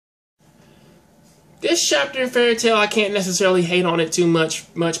This chapter in Fairy Tail, I can't necessarily hate on it too much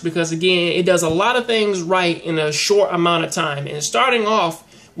because, again, it does a lot of things right in a short amount of time. And starting off,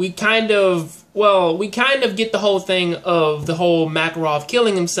 we kind of get the whole thing of the whole Makarov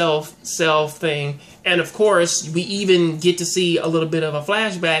killing himself thing. And, of course, we even get to see a little bit of a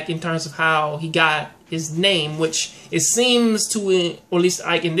flashback in terms of how he got his name, which it seems to, or at least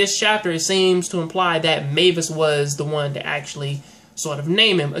like in this chapter, it seems to imply that Mavis was the one to actually sort of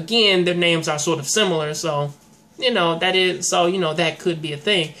name him. Again, their names are sort of similar, so that could be a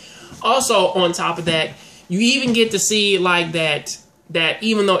thing. Also, on top of that, you even get to see like that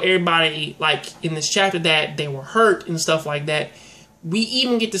even though everybody like in this chapter that they were hurt and stuff like that, we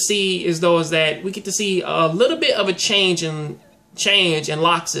even get to see we get to see a little bit of a change in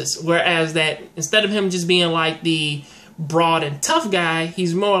Loxus, whereas that instead of him just being like the broad and tough guy,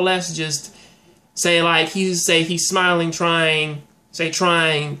 he's more or less just he's smiling,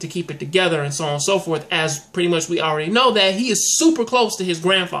 trying to keep it together and so on and so forth, as pretty much we already know that he is super close to his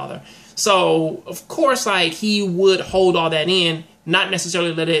grandfather. So, of course, like, he would hold all that in, not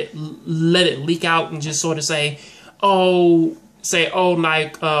necessarily let it leak out and just sort of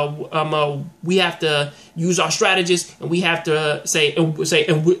we have to use our strategists and we have to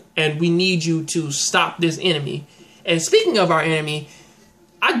and we need you to stop this enemy. And speaking of our enemy,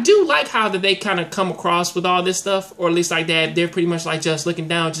 I do like how that they kind of come across with all this stuff, or at least like that they're pretty much like just looking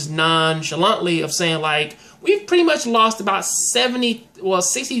down just nonchalantly of saying like, we've pretty much lost about 60 to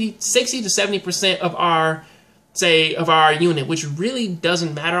 70% of our unit, which really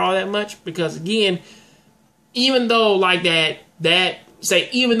doesn't matter all that much, because again, even though like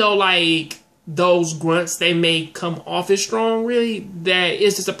even though like those grunts, they may come off as strong, really, that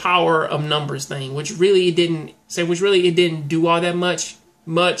is just a power of numbers thing, which really it didn't do all that much,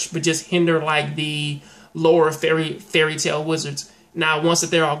 but just hinder like the lower fairy tale wizards. Now, once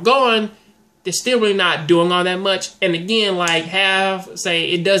that they're all gone, they're still really not doing all that much. And again, like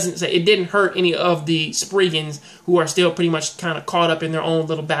it didn't hurt any of the Spriggans, who are still pretty much kind of caught up in their own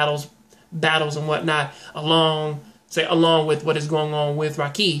little battles and whatnot, along with what is going on with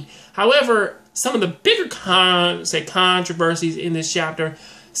Raki. However, some of the bigger controversies in this chapter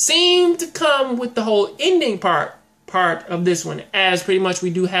seem to come with the whole ending part of this one, as pretty much we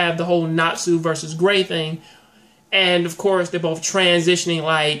do have the whole Natsu versus Gray thing. And of course, they're both transitioning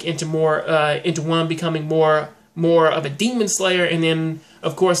like into one becoming more of a demon slayer, and then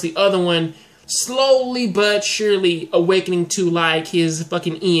of course the other one slowly but surely awakening to like his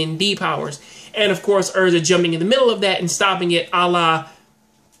fucking END powers. And of course, Urza jumping in the middle of that and stopping it, a la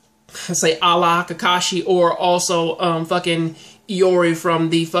Kakashi, or also fucking Iori from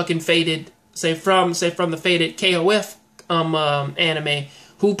the fucking faded from the faded KOF anime,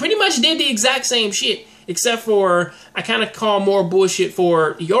 who pretty much did the exact same shit. Except for, I kind of call more bullshit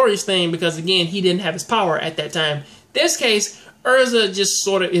for Iori's thing, because again, he didn't have his power at that time. This case, Urza just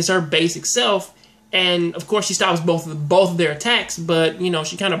sort of is her basic self, and of course she stops both of their attacks, but you know,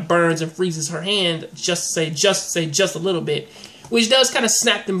 she kind of burns and freezes her hand just a little bit, which does kind of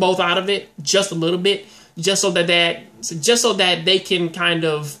snap them both out of it just a little bit, just so that they can kind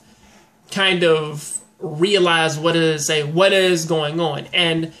of realize what is going on.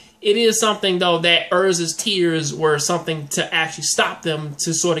 And it is something, though, that Urza's tears were something to actually stop them,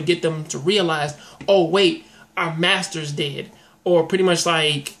 to sort of get them to realize, oh, wait, our master's dead. Or pretty much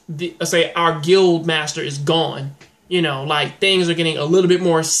like, our guild master is gone. You know, like, things are getting a little bit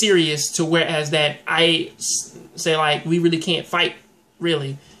more serious, to whereas that we really can't fight,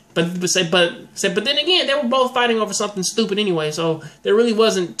 really. But then again, they were both fighting over something stupid anyway, so there really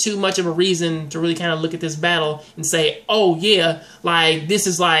wasn't too much of a reason to really kind of look at this battle and say, oh yeah, like this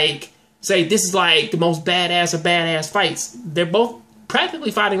is like the most badass of badass fights. They're both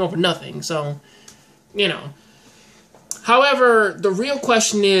practically fighting over nothing, so you know. However, the real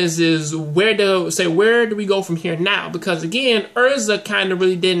question is where do we go from here now? Because again, Urza kind of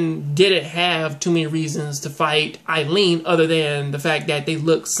really didn't have too many reasons to fight Eileen, other than the fact that they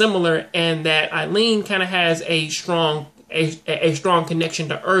look similar, and that Eileen kind of has a strong connection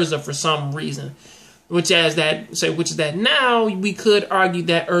to Urza for some reason. Which is that now we could argue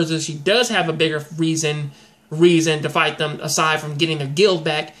that Urza, she does have a bigger reason to fight them, aside from getting their guild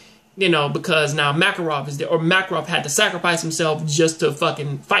back. You know, because now Makarov is there, or Makarov had to sacrifice himself just to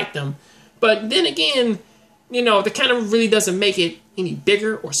fucking fight them. But then again, you know, that kind of really doesn't make it any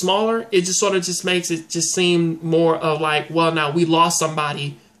bigger or smaller. It just sort of just makes it just seem more of like, well, now we lost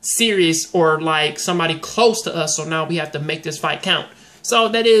somebody serious, or like somebody close to us, so now we have to make this fight count. So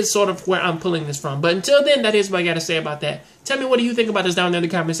that is sort of where I'm pulling this from. But until then, that is what I got to say about that. Tell me, what do you think about this down there in the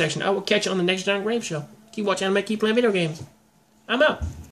comment section? I will catch you on the next Jongravesshow. Keep watching anime, keep playing video games. I'm out.